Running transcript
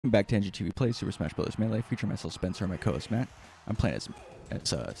Welcome back to NGTV Play Super Smash Bros. Melee, featuring myself, Spencer, and my co-host, Matt. I'm playing as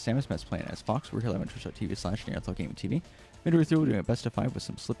Samus. Matt's playing as Fox. We're here live on twitch.tv/NearThought TV. Midway through, we're doing a best of 5 with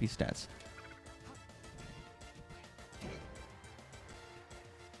some Slippi stats.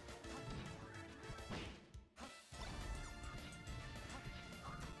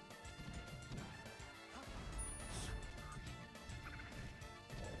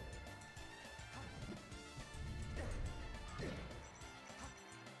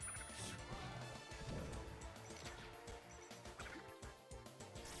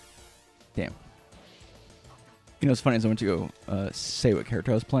 Damn. You know what's funny is I went to go say what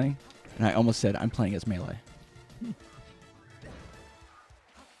character I was playing, and I almost said I'm playing as Melee.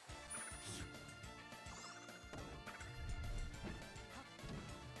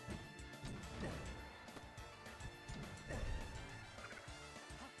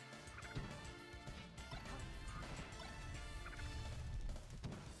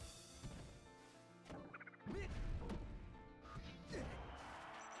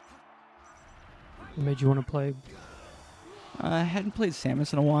 What made you want to play? I hadn't played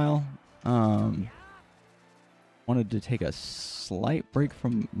Samus in a while. Wanted to take a slight break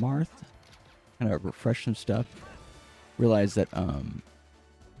from Marth, kind of refresh some stuff. Realized that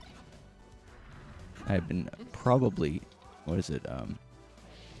I've been probably,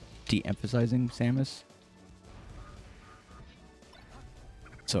 de-emphasizing Samus.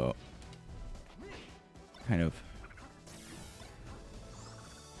 So, kind of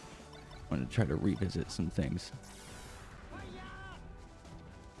wanted to try to revisit some things.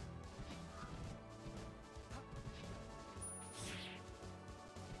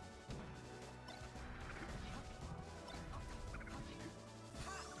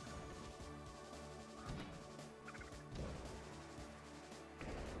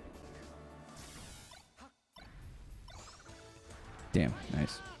 Damn,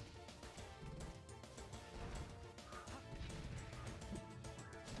 nice.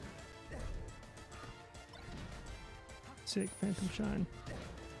 Sick, Phantom Shine.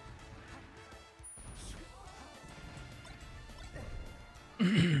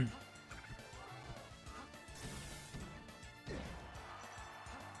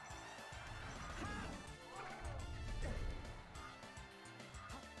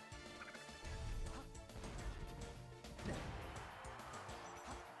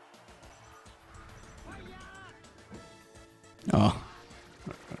 Oh,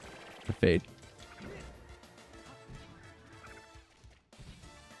 the fade.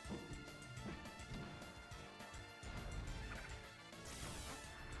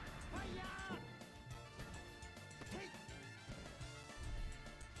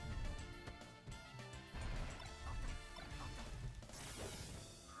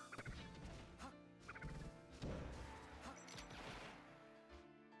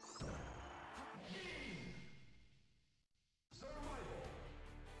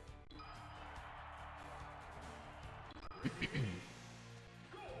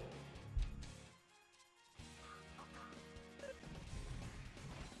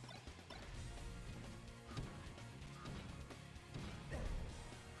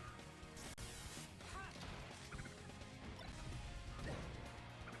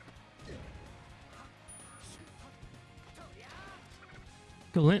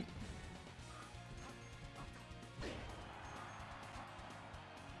 Glint.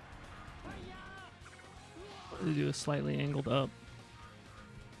 They do a slightly angled up.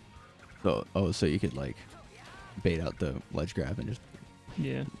 So, so you could like bait out the ledge grab and just.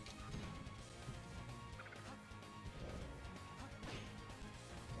 Yeah.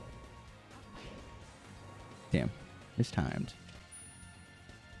 Damn, it's timed.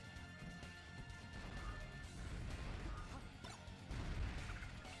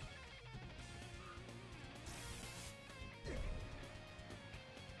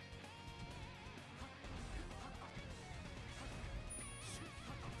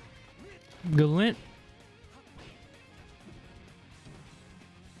 Glint.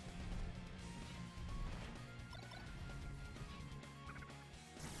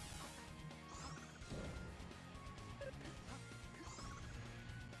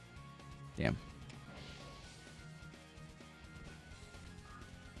 Damn.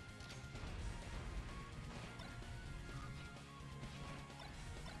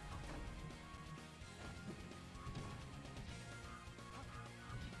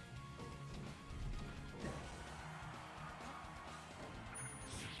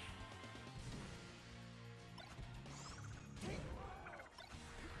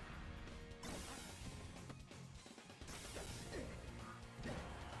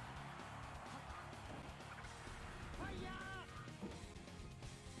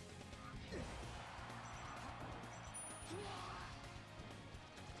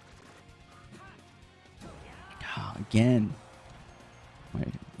 again. My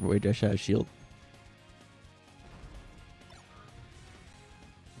Roy Dash has shield.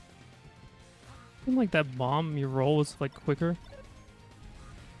 Seemed like that bomb, your roll was like quicker.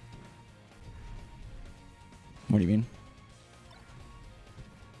 What do you mean?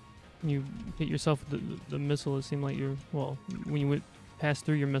 You hit yourself with the missile. It seemed like when you went past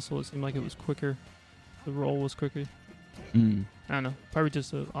through your missile, it seemed like it was quicker. The roll was quicker. Mm. I don't know. Probably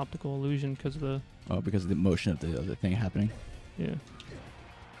just an optical illusion because of the. Oh, because of the motion of the other thing happening. Yeah.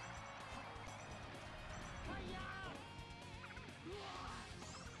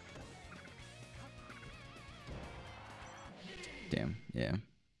 Damn. Yeah.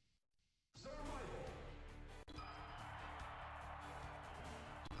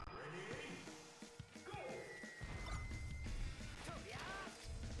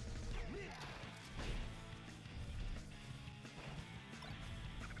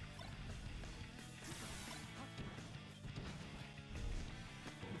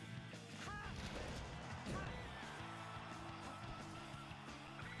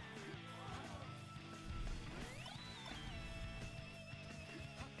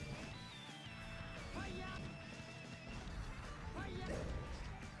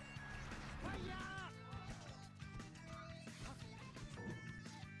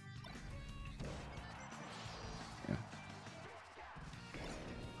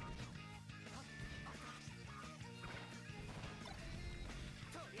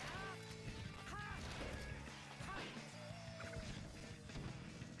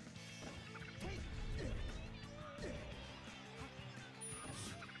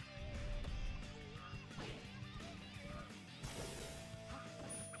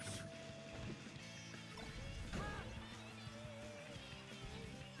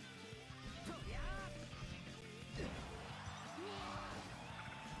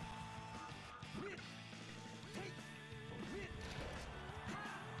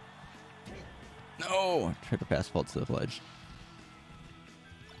 No! I tried to pass fault to the ledge.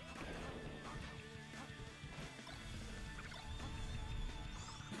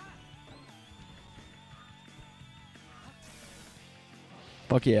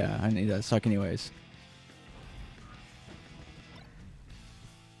 Fuck yeah, I need that suck anyways.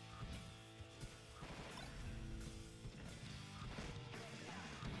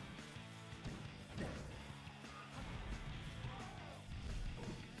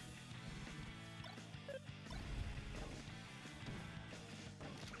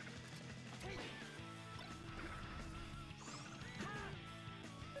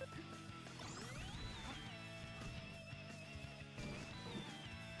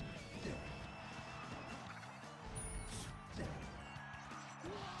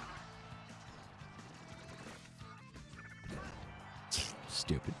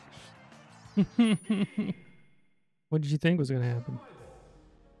 Stupid. What did you think was going to happen?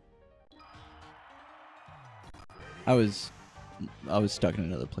 I was stuck in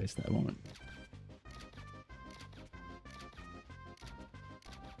another place at that moment.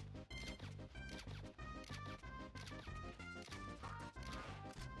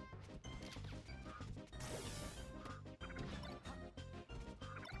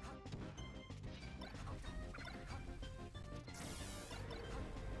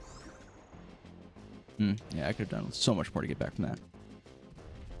 Yeah, I could have done so much more to get back from that.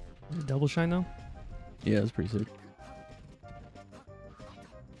 Was it double shine though? Yeah, it was pretty sick.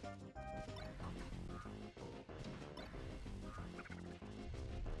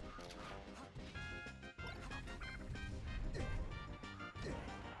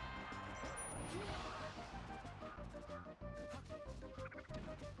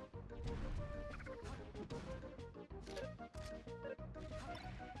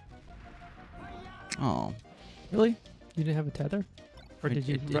 Oh, really? You didn't have a tether? Or did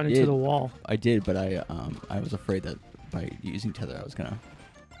you I run into did. the wall? I did, but I was afraid that by using tether I was gonna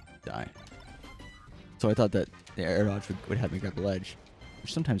die. So I thought that the air dodge would have me grab the ledge,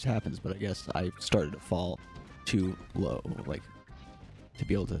 which sometimes happens. But I guess I started to fall too low, like to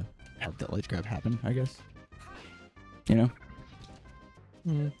be able to have that ledge grab happen. I guess, you know.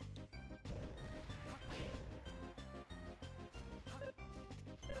 Mm-hmm.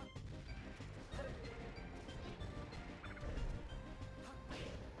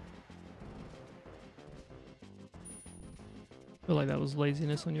 I feel like that was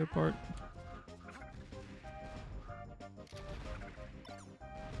laziness on your part.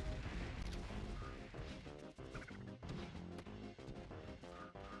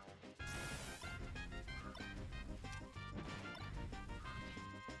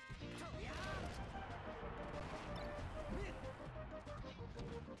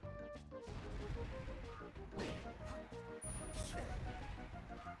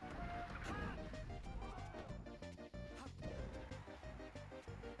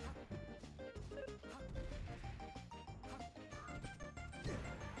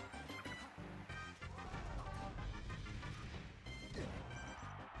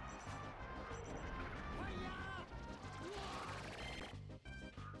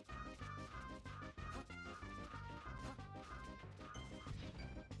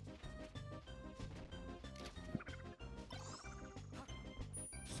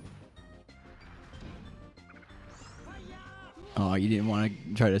 Oh, you didn't want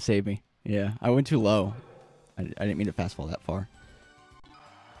to try to save me. Yeah, I went too low. I didn't mean to fast fall that far.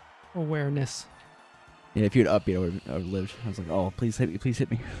 Awareness. Yeah, if you had up B, I would have lived. I was like, oh, please hit me, please hit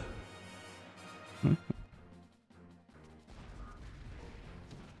me.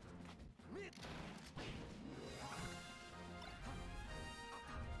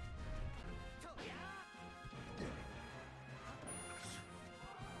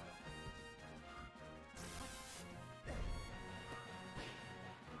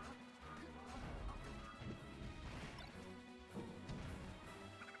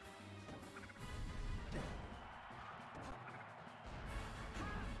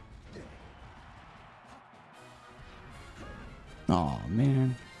 Oh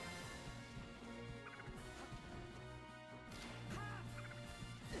man.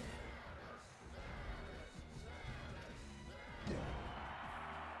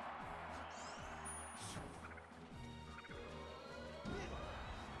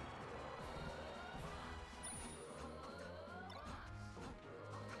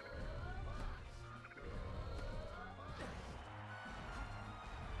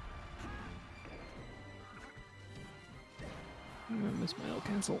 I missed my L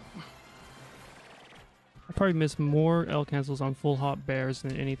cancel. I probably missed more L cancels on full hop bears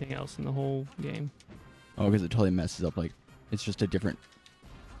than anything else in the whole game. Oh, because it totally messes up. Like, it's just a different.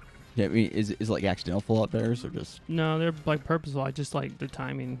 Yeah, I mean, is it like accidental full out bears or just? No, they're like purposeful. I just like the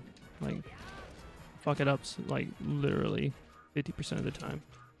timing, like fuck it up like literally 50% of the time.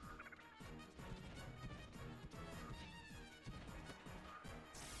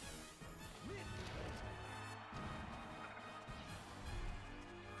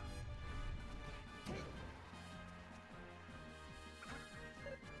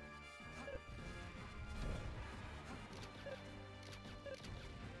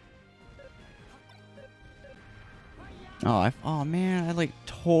 Oh man, I like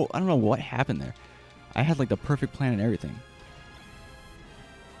I don't know what happened there. I had like the perfect plan and everything.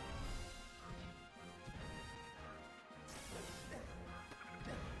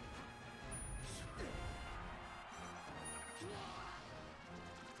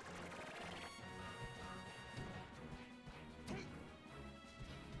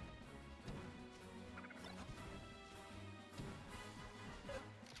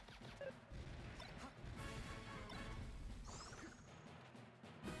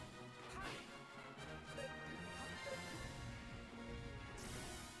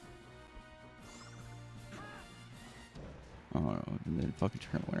 Oh no, and then fucking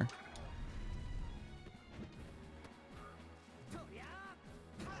tournament winner.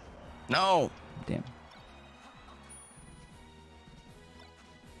 No! Damn.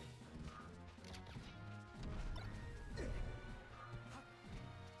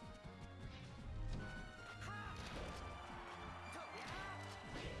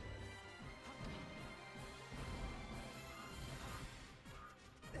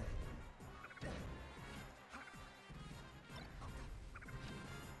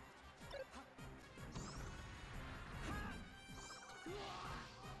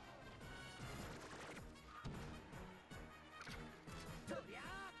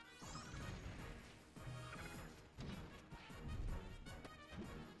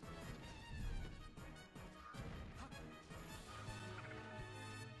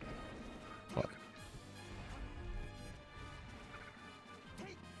 Fuck.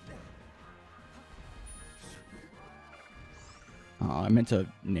 Oh, I meant to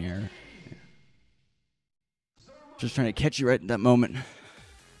nair. Just trying to catch you right at that moment.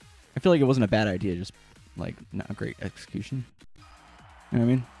 I feel like it wasn't a bad idea, just like not a great execution. You know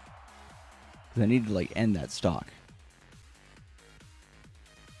what I mean? 'Cause I needed to like end that stock.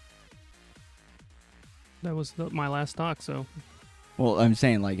 That was my last stock, so Well, I'm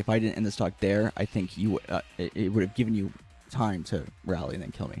saying like if I didn't end the stock there, I think you it would have given you time to rally and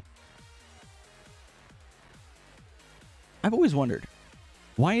then kill me. I've always wondered,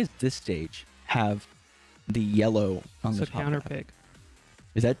 why does this stage have the yellow on it's the a top? counter pick.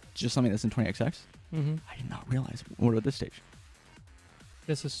 Is that just something that's in 20XX? Mm-hmm. I did not realize. What about this stage?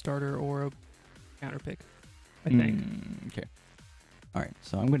 This is starter or a counter pick, I think. Okay. All right,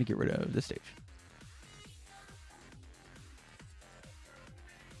 so I'm going to get rid of this stage.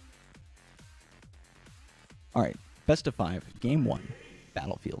 All right, best of 5, game 1,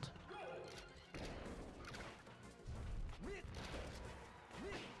 Battlefield.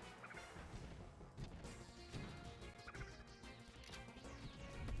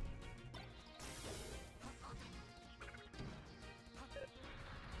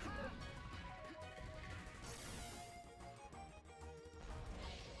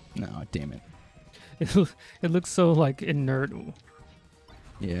 No, damn it. It looks so like inert.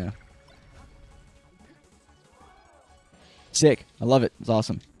 Yeah. Sick. I love it. It's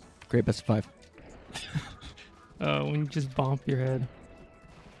awesome. Great best of 5. When you just bump your head.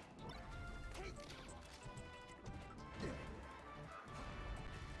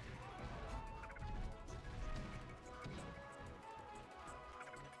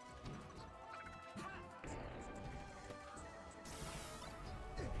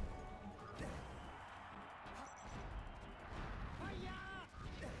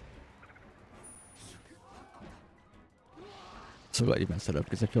 So glad you messed it up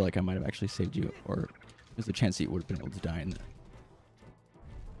because I feel like I might have actually saved you, or there's a chance that you would have been able to die in there.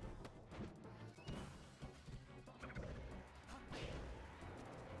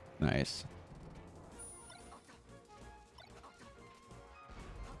 Nice.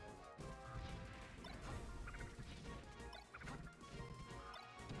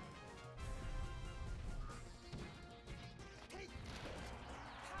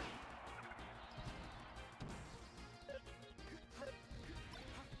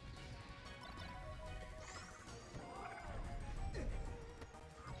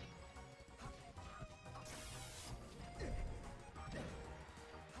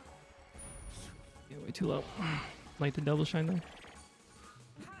 Yeah, way too low. Like the double shine there.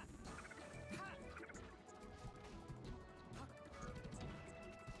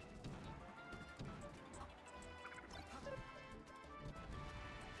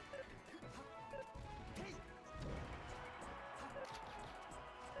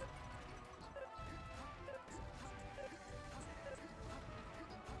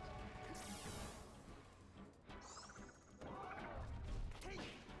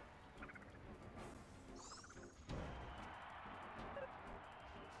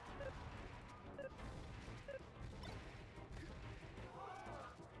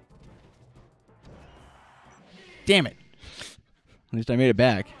 Damn it. At least I made it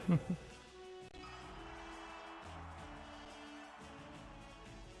back.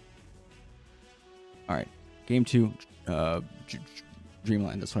 All right. Game 2,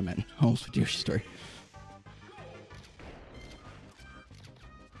 Dreamland. That's what I meant. Almost with Yoshi Story.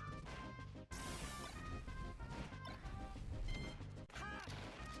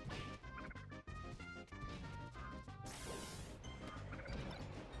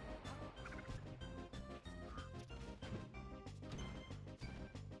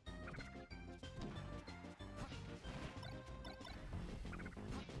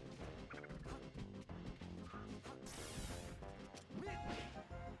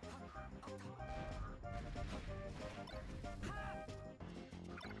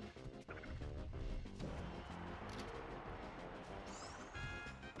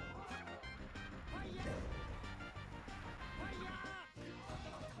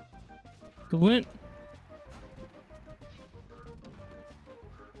 Good win.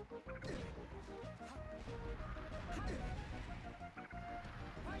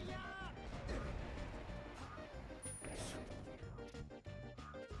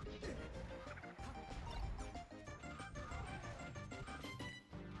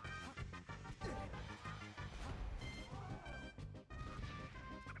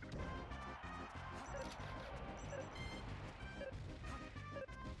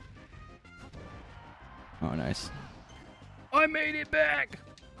 Oh, nice. I made it back.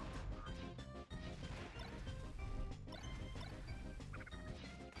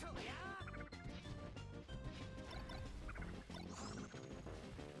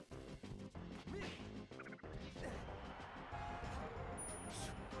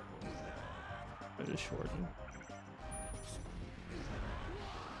 That is short.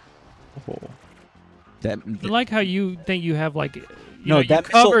 Oh. That, I like how you think you have like, you No, know, you that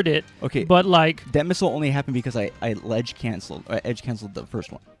missile- covered it, okay. but like That missile only happened because I edge canceled the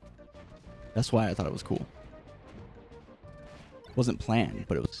first one. That's why I thought it was cool. It wasn't planned,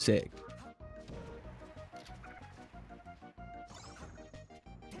 but it was sick.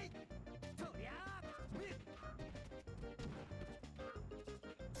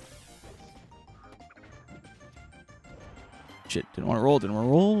 Shit, didn't want to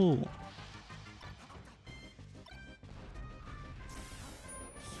roll.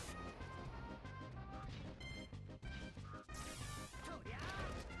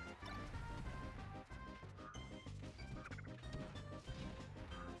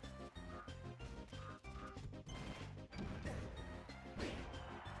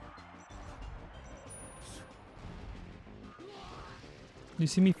 you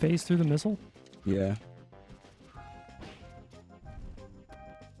see me phase through the missile. Yeah.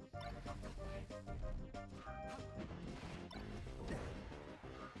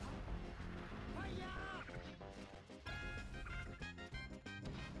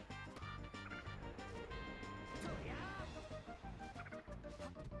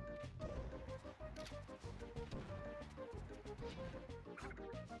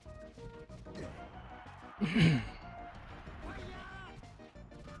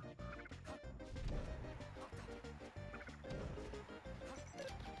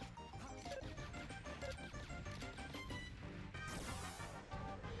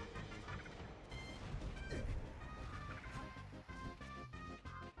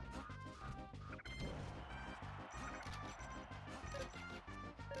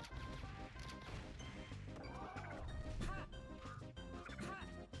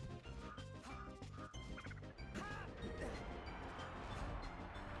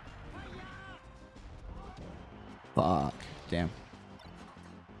 Fuck. Damn.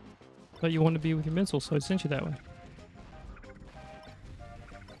 But you wanted to be with your missile, so I sent you that way.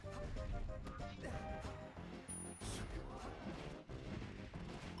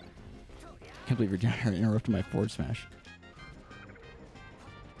 Can't believe you're down here interrupting my forward smash.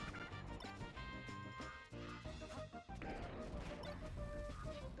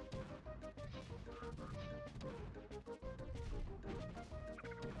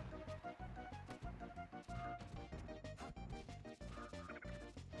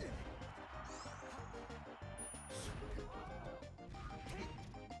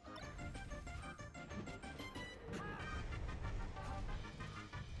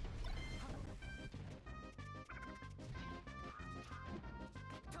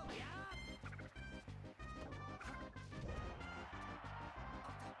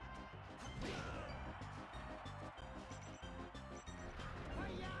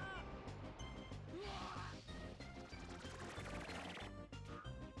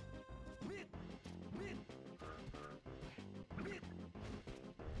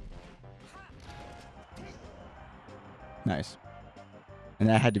 Nice. And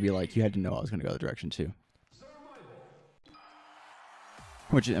that had to be like, you had to know I was going to go the direction too.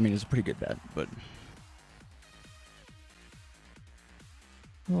 Which, I mean, is a pretty good bet, but...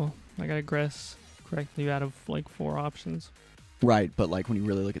 Oh, I gotta guess correctly out of like 4 options. Right, but like when you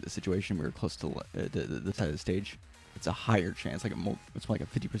really look at the situation, we were close to the side of the stage. It's a higher chance, like it's like a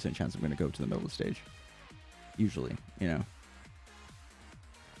 50% chance I'm going to go to the middle of the stage. Usually, you know.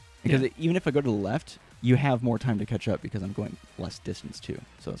 Because even if I go to the left, you have more time to catch up because I'm going less distance too.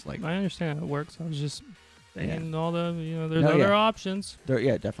 So it's like... I understand how it works. I was just saying all the, there's No, other options.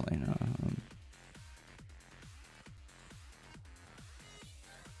 Yeah, definitely. No,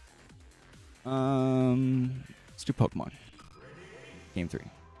 let's do Pokemon. Game 3.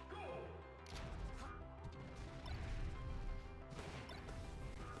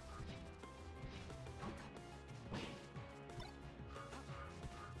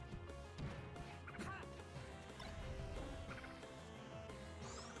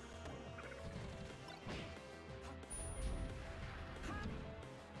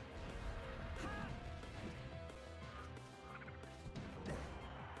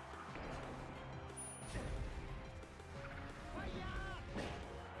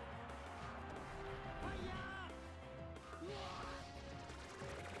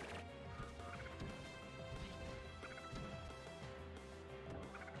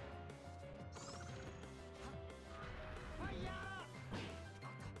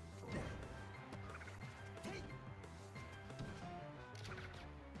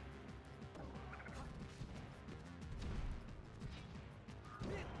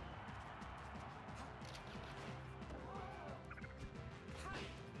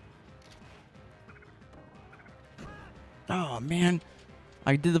 Oh, man.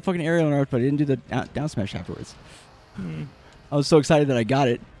 I did the fucking aerial art, but I didn't do the down smash afterwards. I was so excited that I got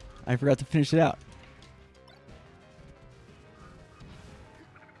it, I forgot to finish it out.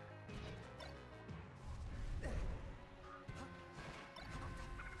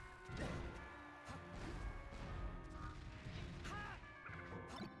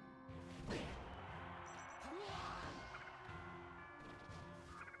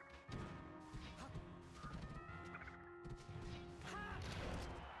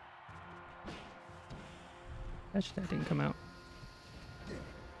 That didn't come out.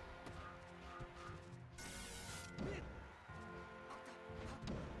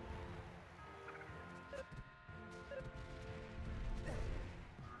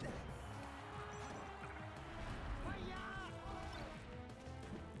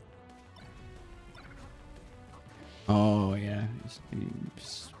 Oh, yeah.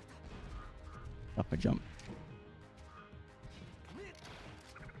 Just up a jump.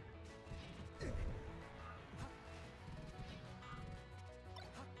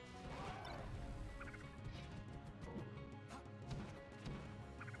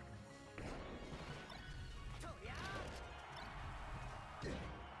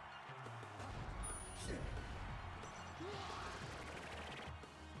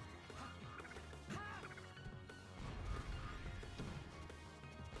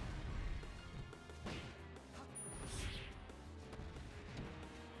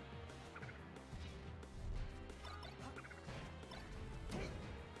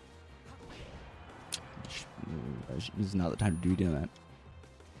 This is not the time to be doing that.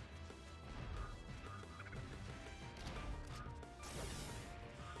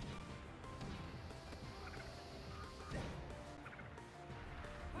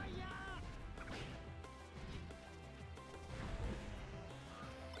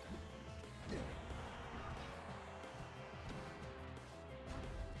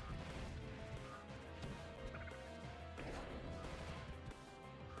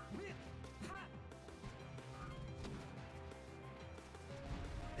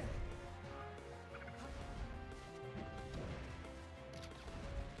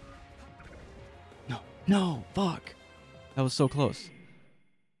 No, fuck. That was so close.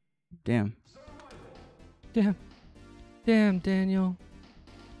 Damn. Damn, Daniel.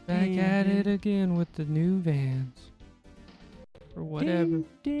 Back at it again with the new Vans. Or whatever.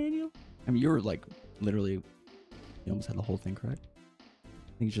 Daniel. I mean, you were like literally. You almost had the whole thing correct.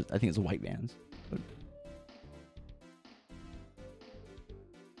 I think it's white Vans. But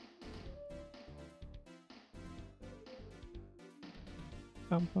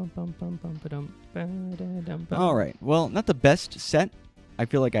all right. Well, not the best set. I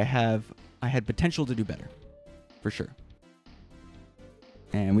feel like I had potential to do better, for sure.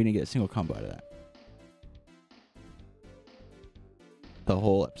 And we didn't get a single combo out of that. The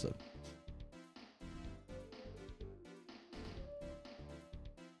whole episode.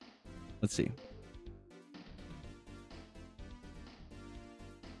 Let's see.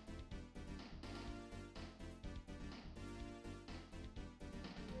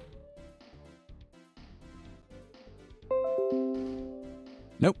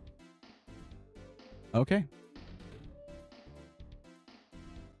 Nope. Okay.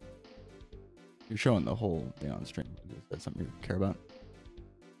 You're showing the whole thing on stream. Is that something you care about?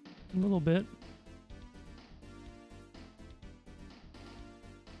 A little bit.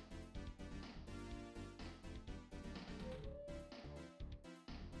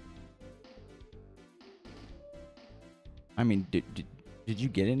 I mean, did you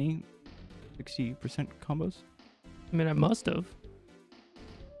get any 60% combos? I mean, I must have.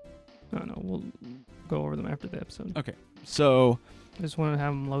 I don't know. We'll go over them after the episode. Okay. So I just want to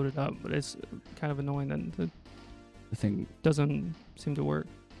have them loaded up, but it's kind of annoying that the thing doesn't seem to work.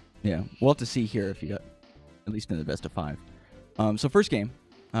 Yeah, we'll have to see here if you got at least in the best of 5. So first game,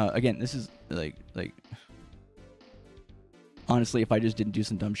 again, this is like honestly, if I just didn't do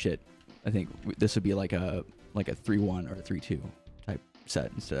some dumb shit, I think this would be like a 3-1 or a 3-2 type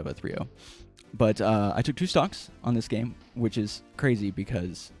set instead of a 3-0. But I took 2 stocks on this game, which is crazy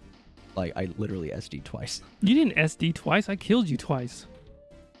because like I literally SD'd twice. You didn't SD twice. I killed you twice.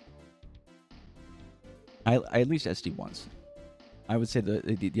 I at least SD'd once. I would say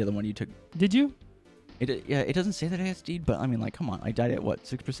the other one you took. Did you? It doesn't say that I SD'd, but I mean, like, come on. I died at what,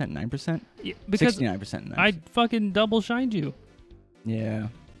 6%, 9%? Yeah, because 69%. I fucking double shined you. Yeah.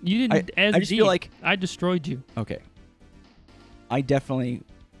 You didn't SD. I just feel like I destroyed you. Okay. I definitely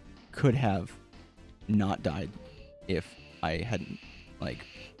could have not died if I hadn't like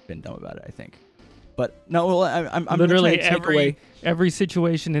been dumb about it, I think. But no, well, I'm literally gonna try to take away every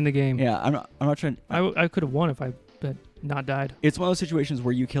situation in the game. Yeah, I'm not trying. I could have won if I had not died. It's one of those situations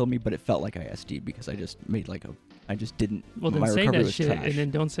where you killed me, but it felt like I SD'd because I just made like I just didn't. Well, then my say recovery that was shit, trash. and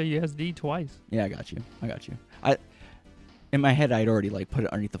then don't say you SD twice. Yeah, I got you. In my head, I'd already like put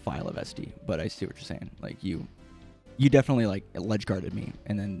it underneath the file of SD, but I see what you're saying. Like you definitely like ledge guarded me,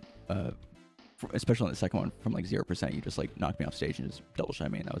 and then especially on the second one from like 0%, you just like knocked me off stage and just double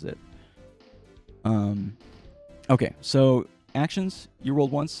shot me, and that was it. Okay, so actions, you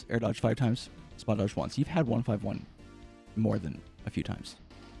rolled once, air dodge 5 times, spot dodge once. You've had 151 more than a few times.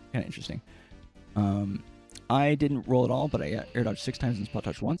 Kind of interesting. I didn't roll at all, but I air dodged 6 times and spot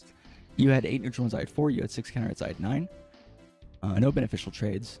dodge once. You had 8 neutral ones, I had 4. You had 6 counter hits, I had 9. No beneficial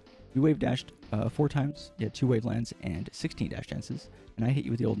trades. You wave dashed 4 times. You had 2 wave lands and 16 dash dances. And I hit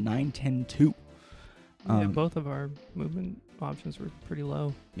you with the old 9-10-2. Yeah, both of our movement options were pretty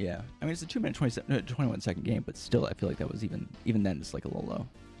low. Yeah, I mean it's a 2-minute 21-second game, but still I feel like that was even then it's like a little low.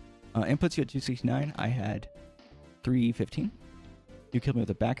 Inputs, you had 269. I had 315. You killed me with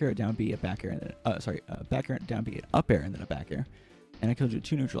a back air, a down B, a back air, and then a back air, down B, an up air, and then a back air. And I killed you with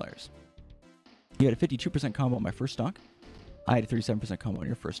 2 neutral airs. You had a 52% combo on my first stock. I had a 37% combo on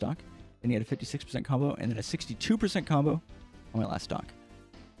your first stock. Then you had a 56% combo, and then a 62% combo on my last stock.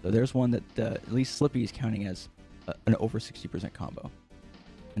 So there's one that at least Slippi is counting as an over 60% combo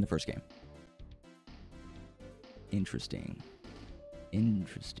in the first game. Interesting.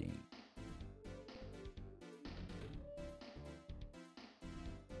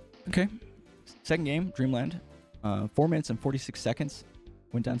 Okay. Second game, Dreamland. 4 minutes and 46 seconds.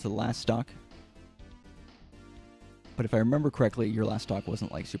 Went down to the last stock. But if I remember correctly, your last stock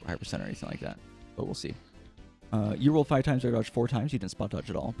wasn't like super high percent or anything like that. But we'll see. You rolled 5 times, air dodge 4 times. You didn't spot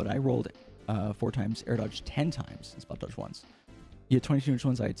dodge at all. But I rolled 4 times, air dodge 10 times, and spot dodge once. You had 22 inch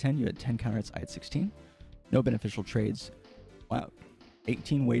ones, I had 10. You had 10 counter hits, I had 16. No beneficial trades. Wow.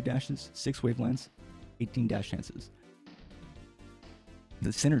 18 wave dashes, 6 wavelengths, 18 dash chances. The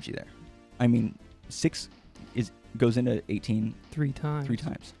synergy there. I mean, 6 goes into 18 3 times. 3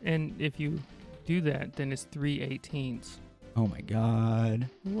 times. And if you do that, then it's 3 18s. Oh my god.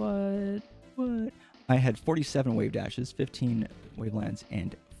 What? I had 47 wave dashes, 15 wavelands,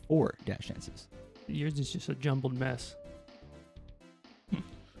 and 4 dash chances. Yours is just a jumbled mess.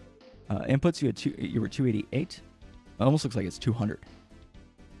 Inputs, you were 288. It almost looks like it's 200.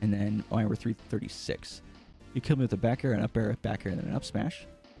 And then mine were 336. You killed me with a back air, an up air, back air, and then an up smash.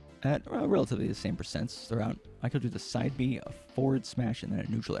 At relatively the same percents throughout. I killed you with a side B, a forward smash, and then a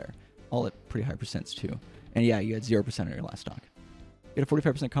neutral air. All at pretty high percents too. And yeah, you had 0% on your last stock. You had a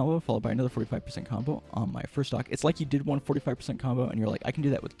 45% combo, followed by another 45% combo on my first stock. It's like you did one 45% combo, and you're like, I can do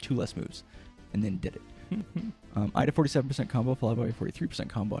that with 2 less moves. And then did it. I had a 47% combo, followed by a 43%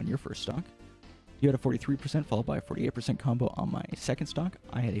 combo on your first stock. You had a 43%, followed by a 48% combo on my second stock.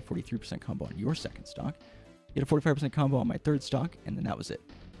 I had a 43% combo on your second stock. You had a 45% combo on my third stock, and then that was it.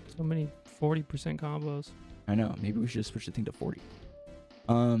 So many 40% combos. I know. Maybe we should just switch the thing to 40.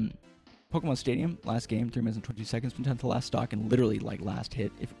 Pokemon Stadium, last game, 3 minutes and 22 seconds from 10th to last stock, and literally like last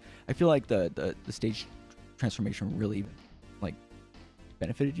hit. I feel like the stage transformation really like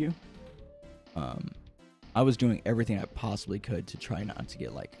benefited you. I was doing everything I possibly could to try not to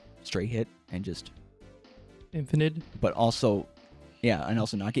get like straight hit and just infinite, but also and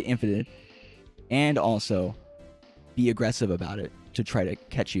also not get infinite, and also be aggressive about it to try to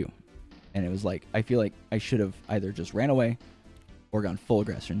catch you. And it was like, I feel like I should have either just ran away or gone full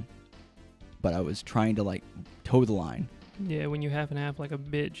aggression, but I was trying to like toe the line. Yeah, when you half and half like a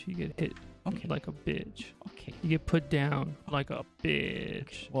bitch, you get hit like a bitch. Okay. You get put down like a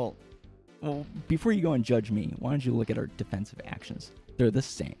bitch. Okay. Well, before you go and judge me, why don't you look at our defensive actions? They're the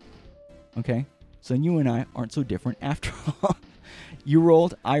same. Okay? So you and I aren't so different after all. You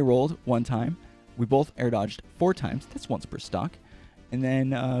rolled, I rolled 1 time. We both air dodged 4 times. That's once per stock. And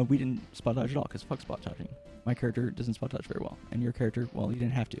then we didn't spot dodge at all, because fuck spot dodging. My character doesn't spot dodge very well. And your character, well, you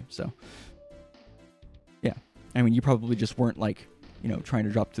didn't have to. So, yeah. I mean, you probably just weren't, like, trying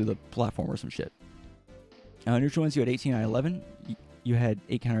to drop through the platform or some shit. Neutral ones, you had 18, I had 11. You had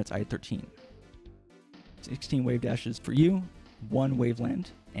 8 counter hits, I had 13. 16 wave dashes for you, 1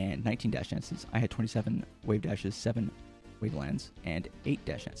 waveland, and 19 dash chances. I had 27 wave dashes, 7 wavelands, and 8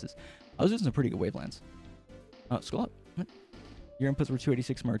 dash chances. I was using some pretty good wavelands. Scroll up. What? Your inputs were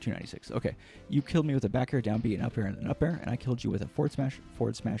 286, mine were 296. Okay. You killed me with a back air, down B, an up air, and an up air, and I killed you with a forward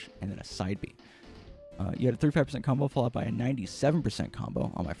smash, and then a side B. You had a 35% combo, followed by a 97%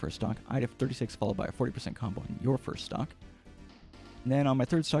 combo on my first stock. I had a 36, followed by a 40% combo on your first stock. And then on my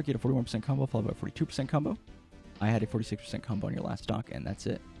third stock, you had a 41% combo, followed by a 42% combo. I had a 46% combo on your last stock, and that's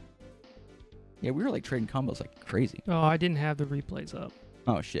it. Yeah, we were like trading combos like crazy. Oh, I didn't have the replays up.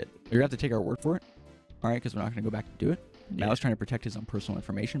 Oh, shit. You're going to have to take our word for it. All right, because we're not going to go back and do it. Yeah. I was trying to protect his own personal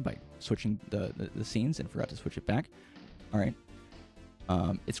information by switching the scenes and forgot to switch it back. All right.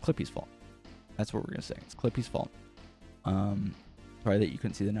 It's Clippi's fault. That's what we're going to say. It's Clippi's fault. Sorry that you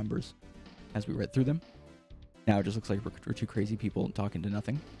couldn't see the numbers as we read through them. Now it just looks like we're 2 crazy people talking to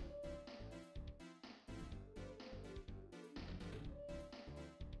nothing.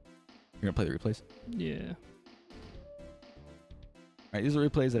 You're going to play the replays? Yeah. All right, these are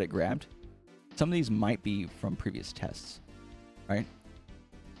replays that it grabbed. Some of these might be from previous tests, right?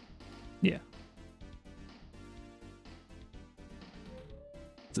 Yeah.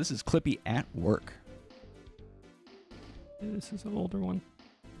 So this is Clippy at work. Yeah, this is an older one.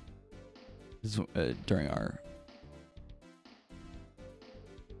 This is during our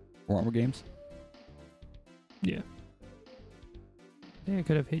Warhammer games. Yeah. I think I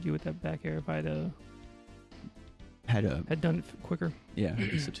could have hit you with that back air if I'd had done it quicker. Yeah, I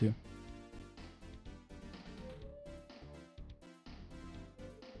think so too.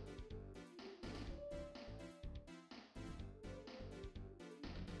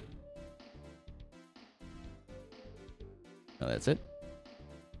 Oh, that's it.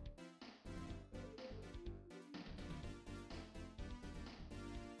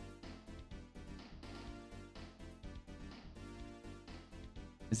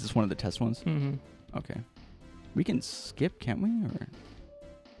 Is this one of the test ones? Mm-hmm. Okay. We can skip, can't we? Or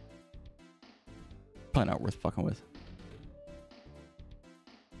probably not worth fucking with.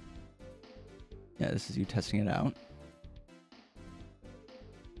 Yeah, this is you testing it out.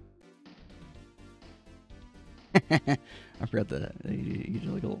 I forgot that you do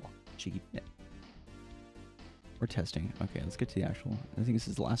like a little cheeky. Yeah. We're testing. Okay, let's get to the actual. I think this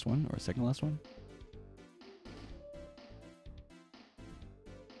is the last one or second to last one.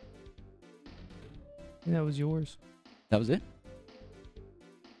 That was yours. That was it?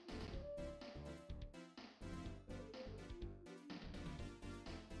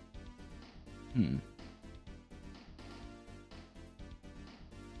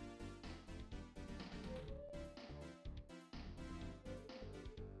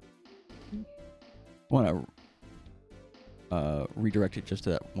 Want to redirect it just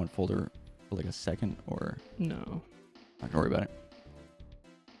to that one folder for like a second, or no? Not gonna worry about it.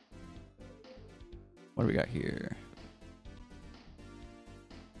 What do we got here?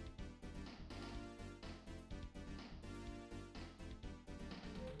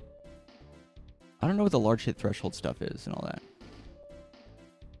 I don't know what the large hit threshold stuff is and all that.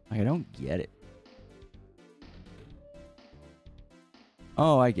 Like, I don't get it.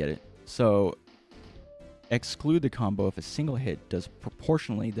 Oh, I get it. So, exclude the combo if a single hit does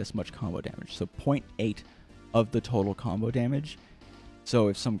proportionally this much combo damage. So 0.8 of the total combo damage. So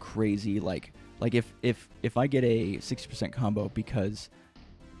if some crazy, like if I get a 60% combo because,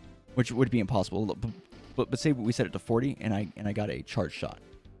 which would be impossible, but say we set it to 40 and I got a charge shot.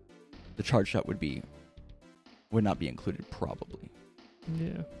 The charge shot would not be included probably.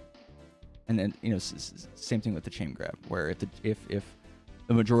 Yeah. And then, you know, same thing with the chain grab, where if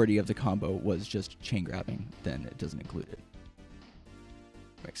the majority of the combo was just chain grabbing, then it doesn't include it.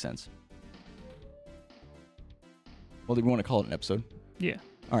 Makes sense. Well, do we want to call it an episode? Yeah.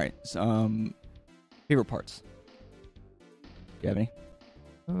 All right. So, favorite parts. Do you have any?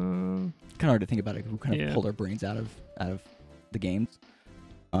 Kind of hard to think about it. We kind of pulled our brains out of the games.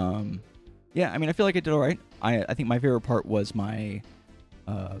 Yeah. I mean, I feel like I did all right. I think my favorite part was my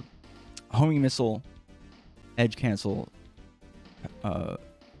homing missile, edge cancel. You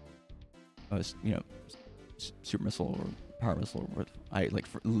know, super missile or power missile. Or I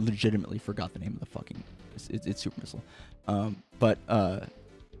legitimately forgot the name of the fucking. It's super missile. But that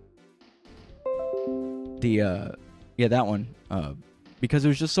one. Because it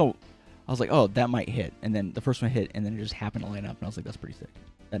was just so. I was like, oh, that might hit, and then the first one hit, and then it just happened to line up, and I was like, that's pretty sick.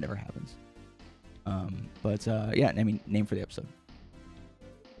 That never happens. But yeah, I mean, name for the episode.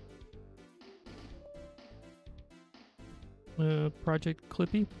 Project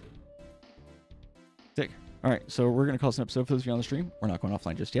Clippi. Sick. All right, so we're going to call this an episode for those of you on the stream. We're not going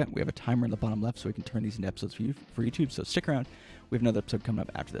offline just yet. We have a timer in the bottom left so we can turn these into episodes for YouTube, so stick around. We have another episode coming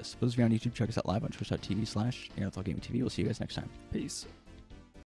up after this. For those of you on YouTube, check us out live on twitch.tv/unorthodox Gaming TV. We'll see you guys next time. Peace.